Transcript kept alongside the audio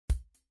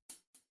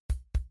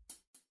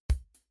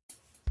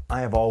I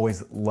have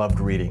always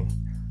loved reading,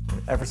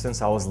 ever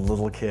since I was a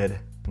little kid,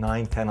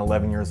 9, 10,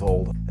 11 years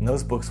old. And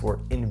those books were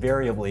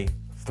invariably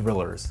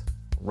thrillers.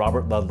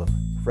 Robert Ludlum,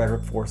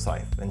 Frederick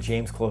Forsyth, and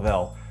James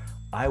Clavell.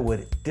 I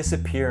would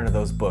disappear into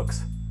those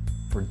books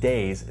for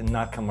days and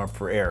not come up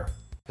for air.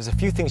 There's a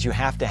few things you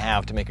have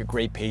to make a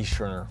great page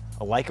turner.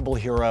 A likable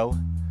hero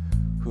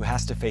who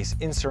has to face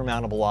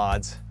insurmountable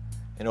odds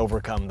and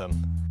overcome them.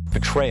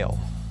 Betrayal,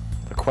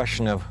 the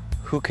question of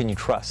who can you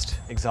trust?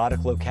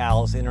 Exotic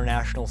locales,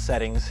 international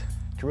settings,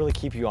 to really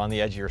keep you on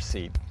the edge of your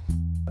seat.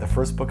 The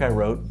first book I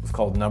wrote was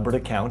called Number to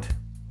Count.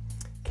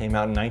 Came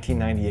out in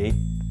 1998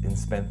 and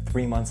spent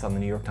 3 months on the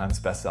New York Times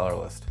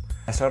bestseller list.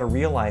 I started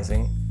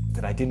realizing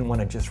that I didn't want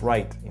to just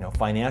write,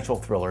 financial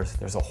thrillers.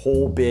 There's a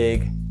whole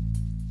big,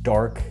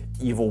 dark,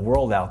 evil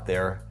world out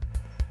there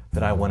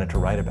that I wanted to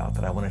write about,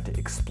 that I wanted to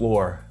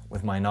explore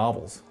with my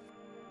novels.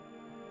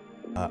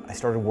 I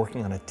started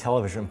working on a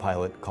television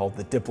pilot called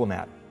The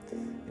Diplomat,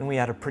 and we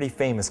had a pretty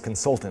famous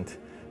consultant.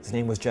 His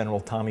name was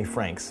General Tommy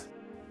Franks.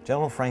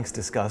 General Franks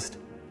discussed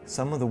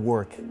some of the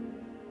work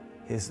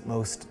his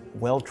most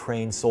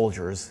well-trained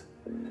soldiers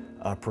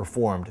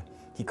performed.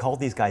 He called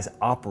these guys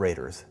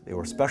operators. They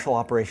were special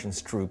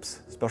operations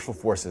troops, special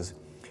forces,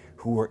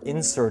 who were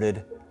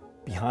inserted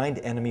behind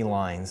enemy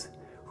lines,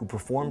 who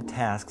performed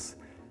tasks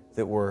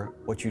that were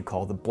what you'd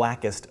call the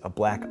blackest of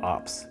black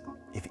ops.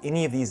 If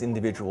any of these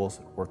individuals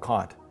were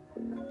caught,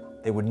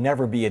 they would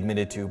never be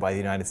admitted to by the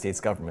United States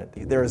government.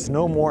 There is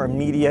no more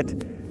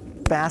immediate,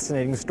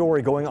 fascinating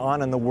story going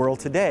on in the world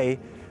today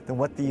than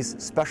what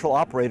these special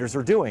operators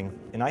are doing.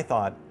 And I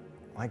thought,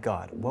 my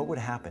God, what would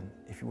happen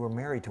if you were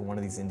married to one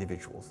of these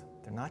individuals?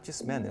 They're not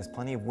just men, there's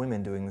plenty of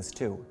women doing this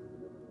too,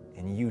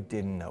 and you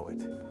didn't know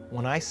it.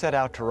 When I set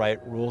out to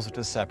write Rules of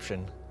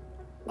Deception,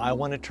 I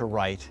wanted to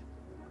write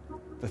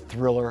the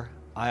thriller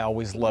I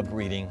always loved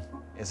reading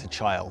as a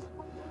child.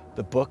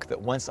 The book that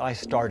once I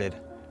started,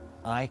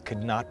 I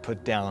could not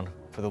put down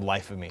for the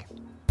life of me.